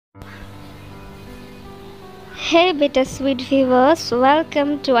Hey bittersweet viewers,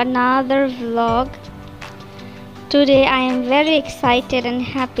 welcome to another vlog. Today I am very excited and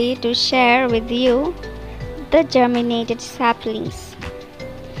happy to share with you the germinated saplings.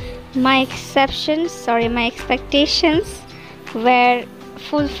 My expectations were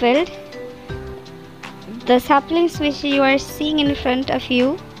fulfilled. The saplings which you are seeing in front of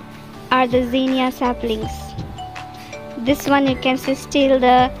you are the zinnia saplings. This one you can see still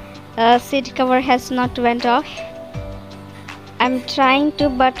the seed cover has not went off. I'm trying to,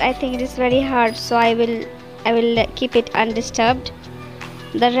 but I think it is very hard, so I will keep it undisturbed.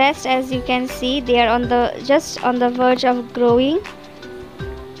 The rest, as you can see, they are just on the verge of growing.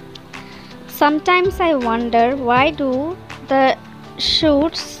 Sometimes I wonder, why do the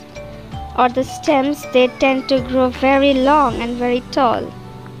shoots or the stems, they tend to grow very long and very tall?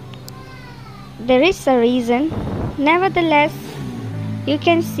 There is a reason. Nevertheless, you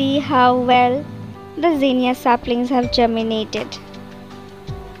can see how well the zinnia saplings have germinated,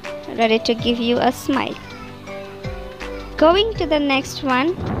 ready to give you a smile. Going to the next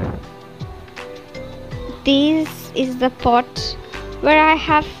one, this is the pot where I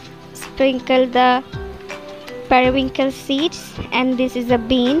have sprinkled the periwinkle seeds, and this is a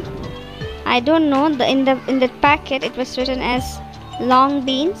bean. I don't know, in the packet it was written as long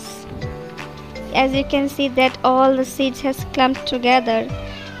beans. As you can see that all the seeds has clumped together.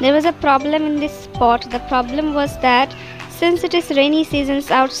 There was a problem in this pot. The problem was that since it is rainy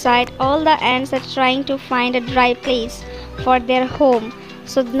seasons outside, all the ants are trying to find a dry place for their home.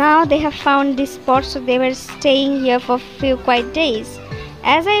 So now they have found this spot, so they were staying here for few quiet days.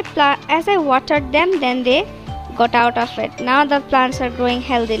 As I watered them, then they got out of it. Now the plants are growing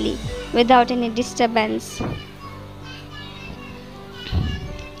healthily without any disturbance.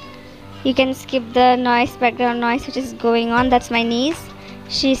 You can skip the background noise which is going on. That's my niece.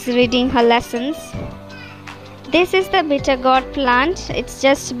 She's reading her lessons. This is the bitter gourd plant. It's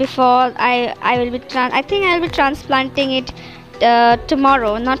just before I think I will be transplanting it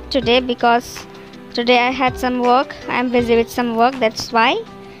tomorrow, not today, because today I had some work. I'm busy with some work, that's why.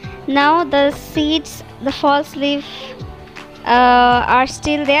 Now the seeds, the false leaf are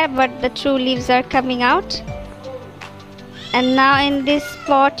still there, but the true leaves are coming out. And now in this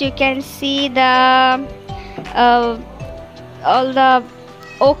pot you can see the all the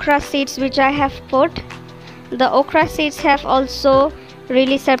okra seeds which I have put. The okra seeds have also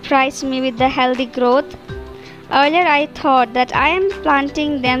really surprised me with the healthy growth. Earlier I thought that I am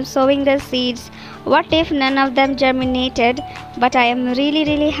planting them, sowing the seeds, what if none of them germinated? But I am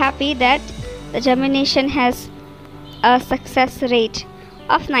really happy that the germination has a success rate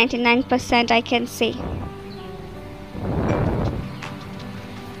of 99%, I can say.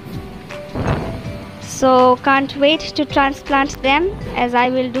 So can't wait to transplant them. As I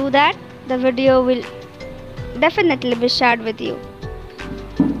will do that, the video will definitely be shared with you.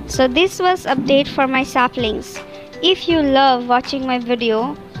 So this was update for my saplings. If you love watching my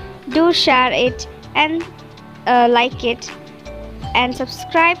video, do share it and like it, and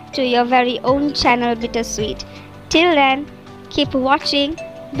subscribe to your very own channel Bittersweet. Till then, keep watching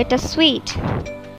Bittersweet.